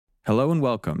Hello and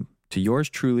welcome to yours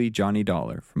truly, Johnny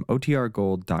Dollar from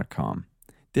OTRGold.com.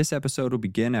 This episode will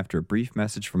begin after a brief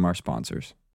message from our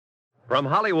sponsors. From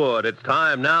Hollywood, it's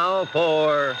time now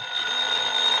for...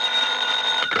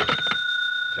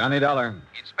 Johnny Dollar.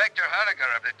 Inspector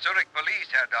Hoeniger of the Zurich Police,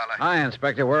 Herr Dollar. Hi,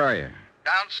 Inspector. Where are you?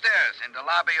 Downstairs in the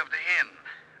lobby of the inn.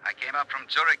 I came up from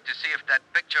Zurich to see if that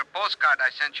picture postcard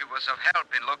I sent you was of help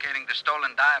in locating the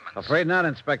stolen diamonds. Afraid not,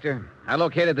 Inspector. I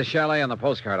located the chalet on the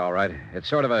postcard, all right. It's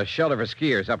sort of a shelter for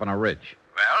skiers up on a ridge.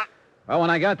 Well? Well, when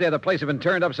I got there, the place had been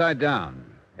turned upside down.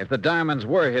 If the diamonds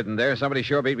were hidden there, somebody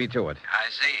sure beat me to it. I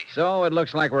see. So it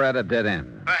looks like we're at a dead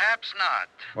end. Perhaps not.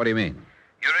 What do you mean?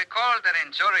 You recall that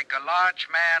in Zurich, a large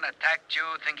man attacked you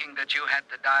thinking that you had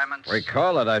the diamonds?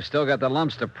 Recall it. I've still got the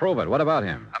lumps to prove it. What about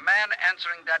him? A man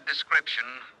answering that description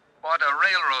bought a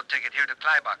railroad ticket here to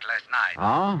Kleibach last night.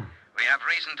 Oh? We have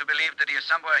reason to believe that he is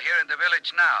somewhere here in the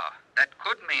village now. That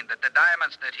could mean that the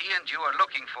diamonds that he and you are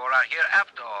looking for are here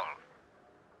after all.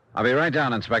 I'll be right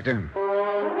down, Inspector.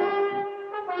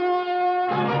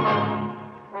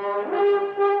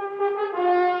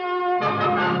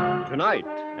 Tonight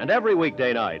and every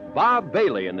weekday night, Bob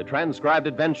Bailey in the transcribed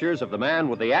adventures of the man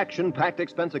with the action-packed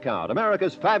expense account,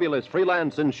 America's fabulous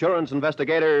freelance insurance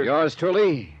investigator... Yours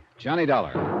truly, Johnny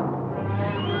Dollar.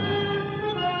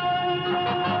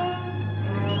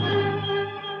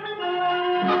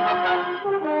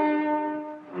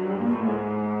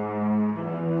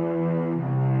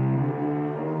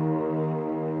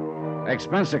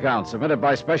 Expense account submitted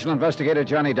by Special Investigator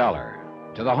Johnny Dollar.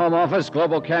 To the Home Office,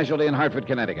 Global Casualty in Hartford,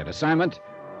 Connecticut. Assignment,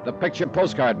 the picture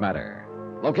postcard matter.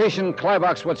 Location,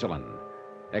 Kleibach, Switzerland.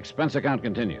 Expense account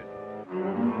continued.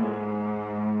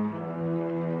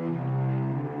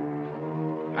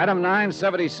 Item 9,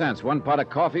 70 cents. 1 pot of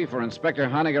coffee for Inspector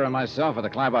Hoeniger and myself at the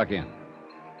Kleibach Inn.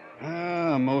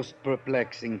 Ah, most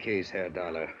perplexing case, Herr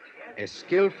Dollar. A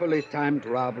skillfully timed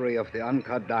robbery of the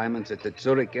uncut diamonds at the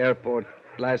Zurich airport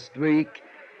last week,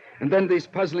 and then these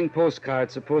puzzling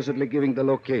postcards supposedly giving the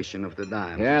location of the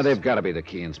diamonds. Yeah, they've got to be the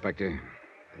key, Inspector.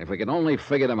 If we can only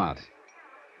figure them out.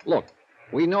 Look,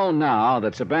 we know now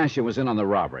that Sebastian was in on the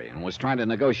robbery and was trying to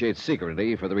negotiate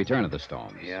secretly for the return of the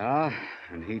stones. Yeah,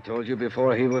 and he told you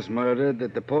before he was murdered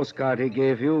that the postcard he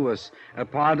gave you was a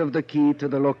part of the key to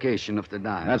the location of the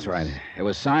diamonds. That's right. It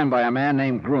was signed by a man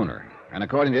named Gruner. And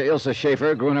according to Ilse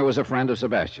Schaefer, Gruner was a friend of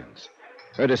Sebastian's.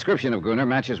 Her description of Gruner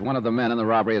matches one of the men in the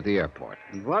robbery at the airport.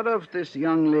 And what of this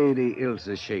young lady,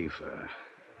 Ilse Schaefer?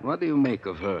 What do you make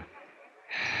of her?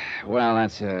 Well,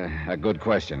 that's a good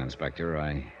question, Inspector.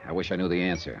 I wish I knew the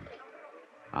answer.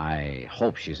 I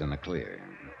hope she's in the clear.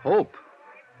 Hope?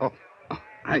 Oh,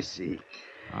 I see.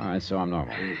 All right, so I'm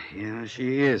normal. Yeah,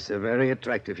 she is a very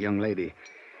attractive young lady.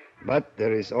 But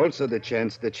there is also the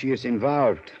chance that she is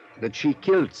involved, that she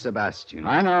killed Sebastian.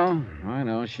 I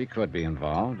know. She could be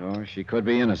involved, or she could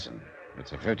be innocent.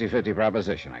 It's a 50-50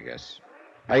 proposition, I guess.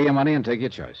 Pay your money and take your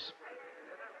choice.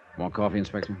 More coffee,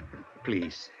 Inspector?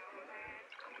 Please.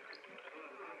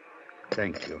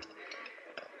 Thank you.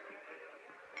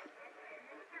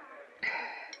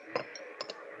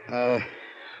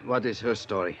 What is her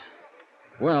story?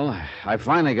 Well, I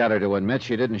finally got her to admit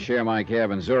she didn't share my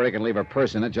cab in Zurich and leave her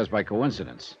purse in it just by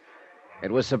coincidence.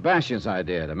 It was Sebastian's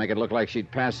idea to make it look like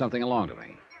she'd passed something along to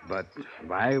me. But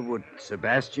why would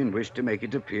Sebastian wish to make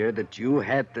it appear that you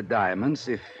had the diamonds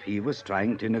if he was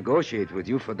trying to negotiate with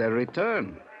you for their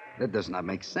return? That does not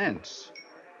make sense.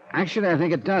 Actually, I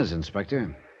think it does,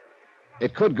 Inspector.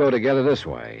 It could go together this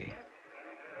way.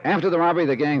 After the robbery,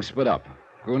 the gang split up.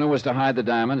 Gruner was to hide the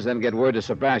diamonds, then get word to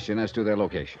Sebastian as to their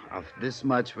location. Of this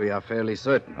much, we are fairly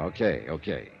certain.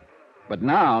 Okay. But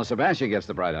now, Sebastian gets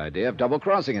the bright idea of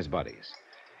double-crossing his buddies.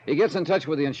 He gets in touch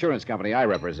with the insurance company I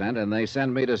represent, and they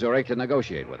send me to Zurich to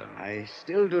negotiate with him. I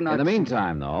still do not... In the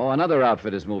meantime, though, another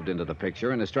outfit has moved into the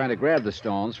picture and is trying to grab the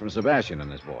stones from Sebastian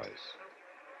and his boys.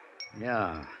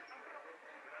 Yeah,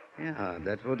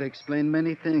 that would explain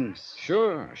many things.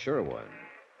 Sure it would.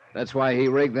 That's why he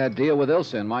rigged that deal with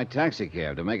Ilse in my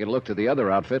taxicab, to make it look to the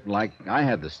other outfit like I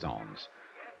had the stones.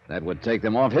 That would take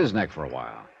them off his neck for a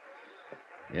while.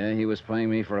 Yeah, he was playing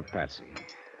me for a patsy.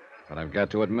 But I've got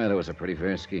to admit it was a pretty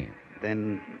fair scheme.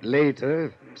 Then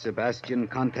later, Sebastian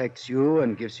contacts you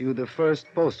and gives you the first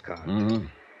postcard. Mm-hmm.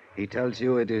 He tells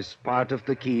you it is part of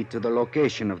the key to the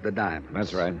location of the diamonds.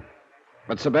 That's right.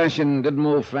 But Sebastian didn't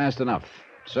move fast enough,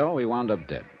 so he wound up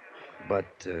dead.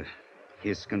 But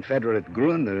his confederate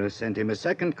Gruner sent him a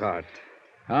second card.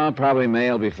 Oh, probably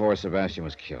mailed before Sebastian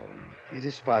was killed. It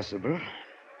is possible.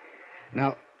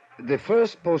 Now, the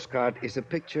first postcard is a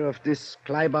picture of this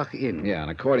Kleibach Inn. Yeah,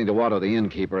 and according to Otto, the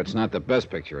innkeeper, it's not the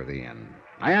best picture of the inn.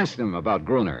 I asked him about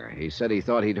Gruner. He said he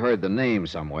thought he'd heard the name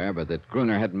somewhere, but that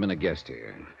Gruner hadn't been a guest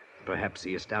here. Perhaps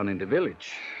he is down in the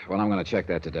village. Well, I'm going to check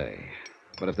that today.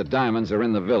 But if the diamonds are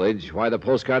in the village, why the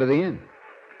postcard of the inn?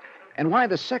 And why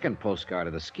the second postcard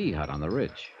of the ski hut on the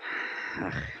ridge?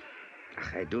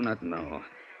 I do not know.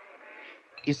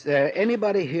 Is there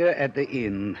anybody here at the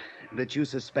inn that you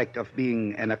suspect of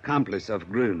being an accomplice of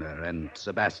Gruner and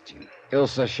Sebastian?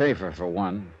 Ilsa Schaefer, for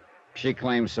one. She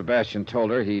claims Sebastian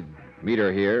told her he'd meet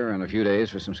her here in a few days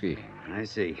for some skiing. I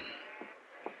see.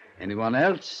 Anyone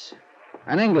else?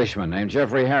 An Englishman named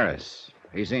Jeffrey Harris.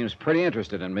 He seems pretty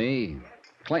interested in me.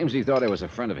 Claims he thought I was a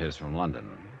friend of his from London.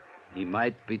 He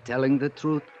might be telling the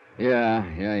truth. Yeah,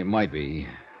 he might be.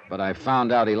 But I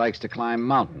found out he likes to climb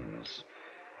mountains.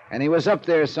 And he was up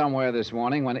there somewhere this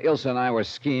morning when Ilse and I were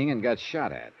skiing and got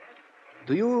shot at.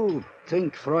 Do you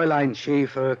think Fräulein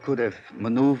Schaefer could have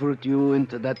maneuvered you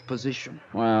into that position?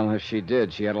 Well, if she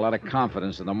did, she had a lot of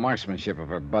confidence in the marksmanship of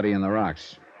her buddy in the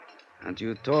rocks. And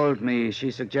you told me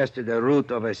she suggested a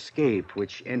route of escape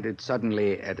which ended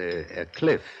suddenly at a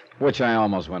cliff. Which I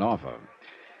almost went off of.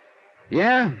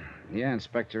 Yeah,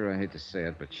 Inspector, I hate to say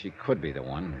it, but she could be the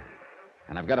one.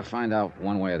 And I've got to find out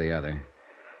one way or the other.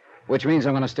 Which means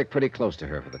I'm going to stick pretty close to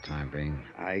her for the time being.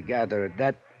 I gather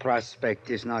that prospect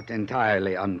is not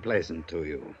entirely unpleasant to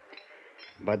you.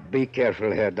 But be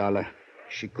careful, Herr Dollar.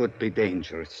 She could be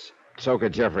dangerous. So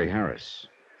could Jeffrey Harris.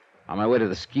 On my way to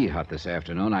the ski hut this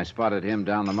afternoon, I spotted him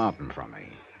down the mountain from me.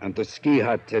 And the ski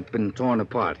hut had been torn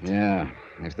apart. Yeah.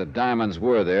 If the diamonds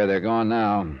were there, they're gone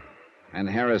now. And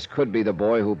Harris could be the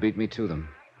boy who beat me to them.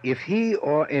 If he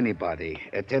or anybody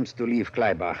attempts to leave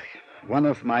Kleibach, one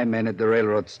of my men at the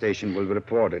railroad station will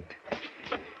report it.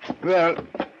 Well,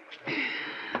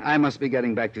 I must be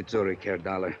getting back to Zurich, Herr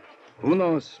Dollar. Who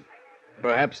knows?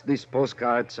 Perhaps these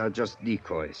postcards are just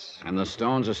decoys. And the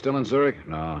stones are still in Zurich?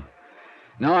 No,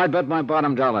 I'd bet my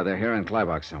bottom dollar they're here in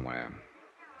Kleibach somewhere.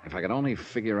 If I could only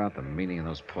figure out the meaning of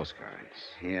those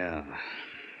postcards. Yeah.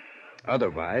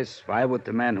 Otherwise, why would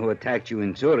the man who attacked you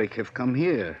in Zurich have come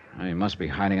here? He must be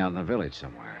hiding out in the village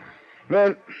somewhere.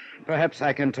 Well, perhaps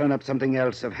I can turn up something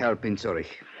else of help in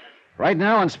Zurich. Right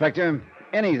now, Inspector,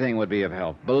 anything would be of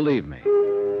help, believe me.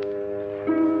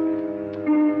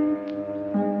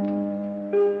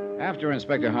 After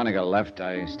Inspector Honegger left,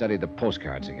 I studied the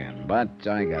postcards again, but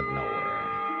I got nowhere.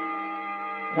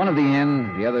 One of the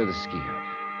inn, the other the ski hut.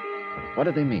 But what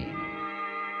did they mean?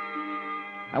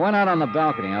 I went out on the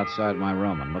balcony outside my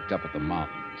room and looked up at the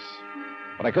mountains.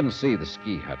 But I couldn't see the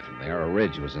ski hut from there. A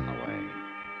ridge was in the way.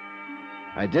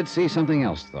 I did see something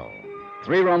else, though.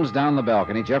 3 rooms down the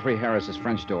balcony, Jeffrey Harris's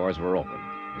French doors were open.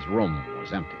 His room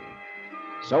was empty.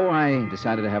 So I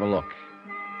decided to have a look.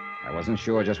 I wasn't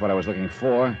sure just what I was looking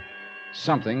for.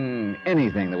 Something,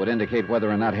 anything that would indicate whether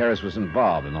or not Harris was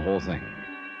involved in the whole thing.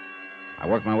 I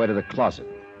worked my way to the closet,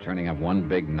 turning up one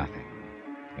big nothing.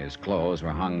 His clothes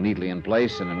were hung neatly in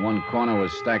place, and in one corner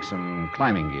was stacked some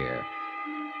climbing gear.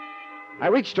 I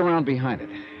reached around behind it,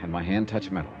 and my hand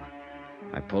touched metal.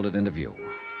 I pulled it into view.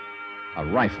 A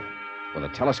rifle with a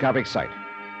telescopic sight.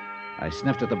 I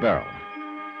sniffed at the barrel.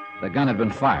 The gun had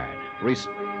been fired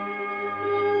recently.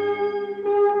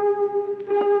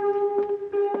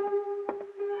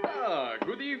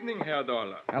 Good evening, Herr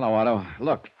Dollar. Hello, Otto.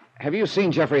 Look, have you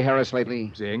seen Jeffrey Harris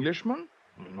lately? The Englishman?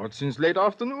 Not since late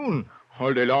afternoon.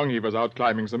 All day long he was out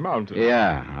climbing the mountain.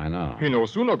 Yeah, I know. He no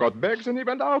sooner got back than he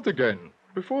went out again.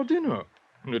 Before dinner.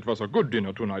 And it was a good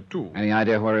dinner tonight, too. Any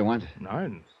idea where he went?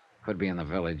 Nein. Could be in the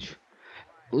village.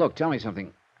 Look, tell me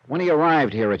something. When he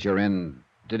arrived here at your inn,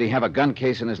 did he have a gun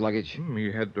case in his luggage?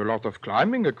 He had a lot of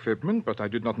climbing equipment, but I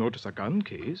did not notice a gun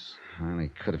case. Well, he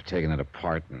could have taken it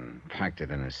apart and packed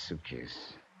it in his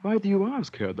suitcase. Why do you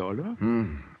ask, Herr Dollar?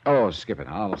 Oh, skip it.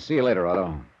 I'll see you later,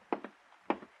 Otto.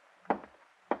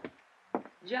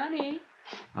 Johnny,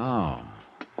 Oh,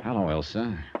 hello,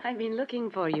 Elsa. I've been looking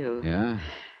for you. Yeah?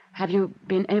 Have you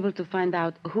been able to find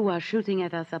out who are shooting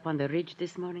at us up on the ridge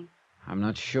this morning? I'm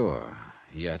not sure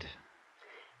yet.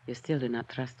 You still do not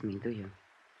trust me, do you?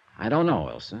 I don't know,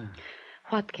 Elsa.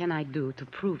 What can I do to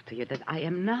prove to you that I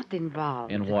am not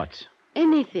involved? In what?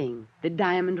 Anything. The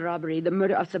diamond robbery, the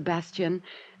murder of Sebastian,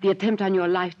 the attempt on your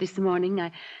life this morning.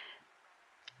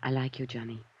 I like you,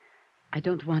 Johnny. I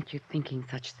don't want you thinking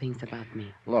such things about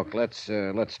me. Look, let's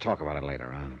talk about it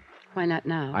later on. Why not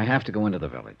now? I have to go into the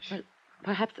village. Well,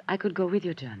 perhaps I could go with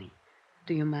you, Johnny.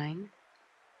 Do you mind?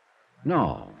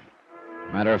 No.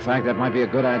 Matter of fact, that might be a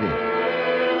good idea.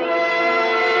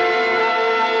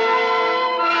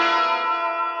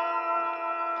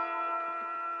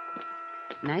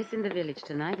 Nice in the village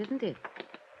tonight, isn't it?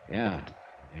 Yeah,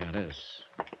 it is.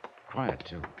 Quiet,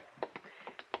 too.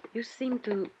 You seem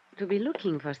to be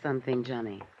looking for something,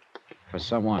 Johnny. For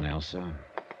someone, Elsa.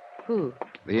 Who?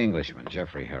 The Englishman,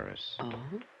 Jeffrey Harris. Oh,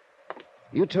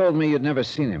 You told me you'd never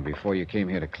seen him before you came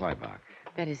here to Kleibach.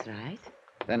 that is right.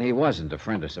 Then he wasn't a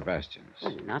friend of Sebastian's.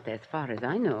 Well, not as far as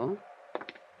I know.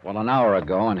 Well, an hour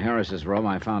ago in Harris's room,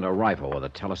 I found a rifle with a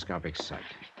telescopic sight.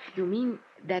 You mean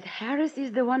that Harris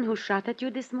is the one who shot at you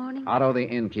this morning? Otto, the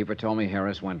innkeeper, told me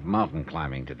Harris went mountain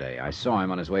climbing today. I saw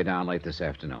him on his way down late this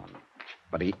afternoon.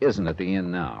 But he isn't at the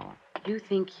inn now. You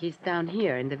think he's down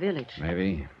here in the village?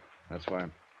 Maybe. That's why.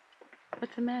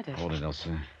 What's the matter? Hold it,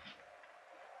 Elsa.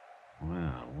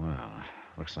 Well.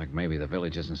 Looks like maybe the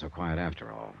village isn't so quiet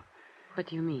after all. What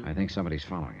do you mean? I think somebody's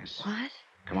following us. What?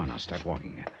 Come on now, start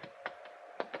walking again.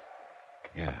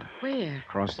 Yeah. Where?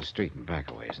 Across the street and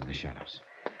back a ways in the shadows.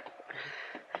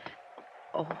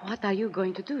 Oh, what are you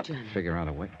going to do, Johnny? Figure out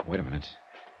a way. Wait a minute.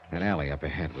 That alley up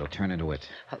ahead. We'll turn into it.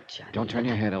 Oh, Johnny. Don't turn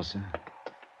your head, Elsa.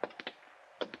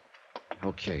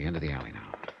 Okay, into the alley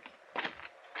now.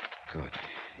 Good.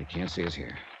 He can't see us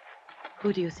here.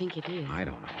 Who do you think it is? I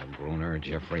don't know. Gruner,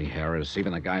 Jeffrey Harris,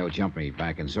 even the guy who jumped me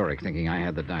back in Zurich thinking I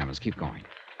had the diamonds. Keep going.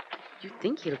 You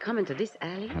think he'll come into this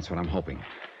alley? That's what I'm hoping.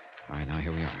 All right, now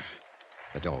here we are.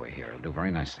 The doorway here. It'll do very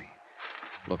nicely.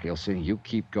 Look, Elsie, you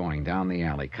keep going down the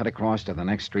alley, cut across to the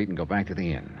next street, and go back to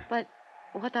the inn. But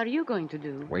what are you going to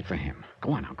do? Wait for him.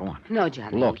 Go on now, go on. No,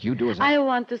 Johnny. Look, you do as I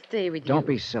want to stay with you. Don't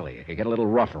be silly. It could get a little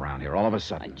rough around here all of a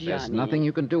sudden. There's Johnny. nothing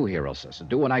you can do here, Elsa, so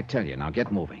do what I tell you. Now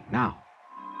get moving. Now.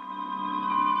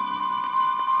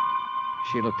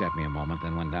 She looked at me a moment,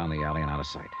 then went down the alley and out of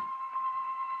sight.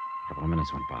 A couple of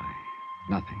minutes went by.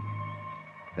 Nothing.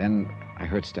 Then I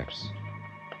heard steps.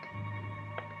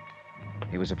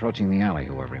 He was approaching the alley,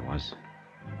 whoever he was.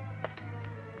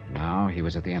 Now he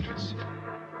was at the entrance.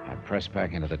 I pressed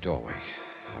back into the doorway.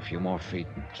 A few more feet.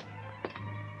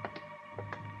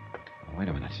 Oh, wait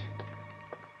a minute.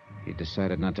 He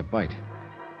decided not to bite.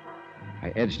 I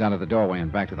edged out of the doorway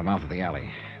and back to the mouth of the alley.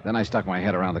 Then I stuck my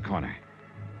head around the corner.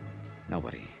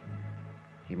 Nobody.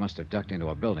 He must have ducked into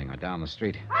a building or down the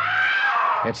street.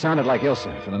 It sounded like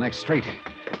Ilsa from the next street.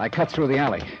 I cut through the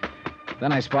alley.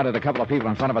 Then I spotted a couple of people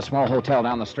in front of a small hotel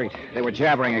down the street. They were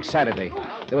jabbering excitedly.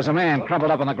 There was a man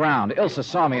crumpled up on the ground. Ilsa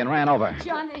saw me and ran over.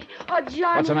 Johnny. Oh,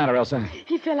 Johnny. What's the matter, Ilsa?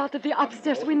 He fell out of the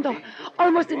upstairs window,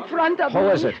 almost in front of me. Who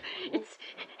is it? It's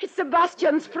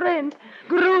Sebastian's friend,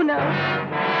 Gruner.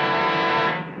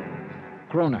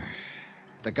 Gruner.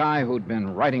 The guy who'd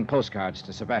been writing postcards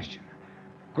to Sebastian.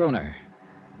 Gruner.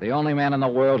 The only man in the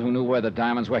world who knew where the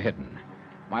diamonds were hidden.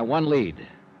 My one lead.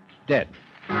 Dead.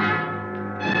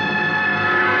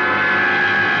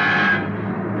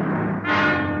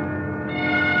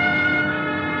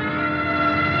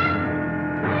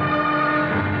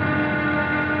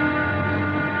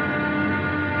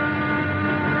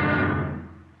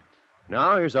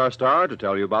 Now, here's our star to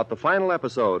tell you about the final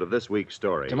episode of this week's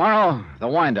story. Tomorrow, the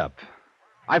wind-up.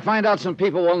 I find out some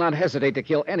people will not hesitate to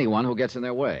kill anyone who gets in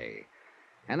their way.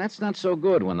 And that's not so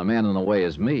good when the man in the way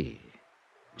is me.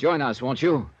 Join us, won't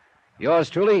you? Yours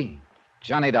truly,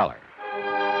 Johnny Dollar.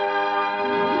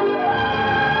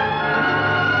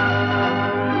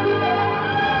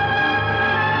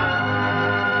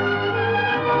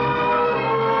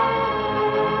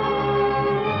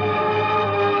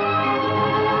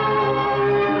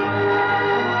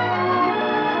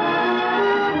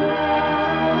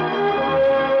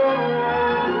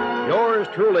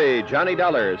 Truly, Johnny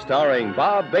Dollar, starring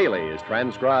Bob Bailey, is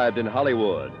transcribed in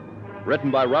Hollywood. Written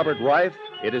by Robert Reif,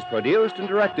 it is produced and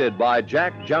directed by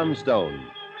Jack Johnstone.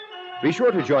 Be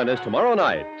sure to join us tomorrow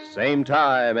night, same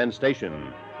time and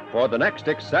station, for the next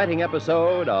exciting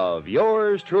episode of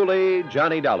Yours Truly,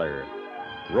 Johnny Dollar.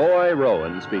 Roy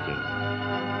Rowan speaking.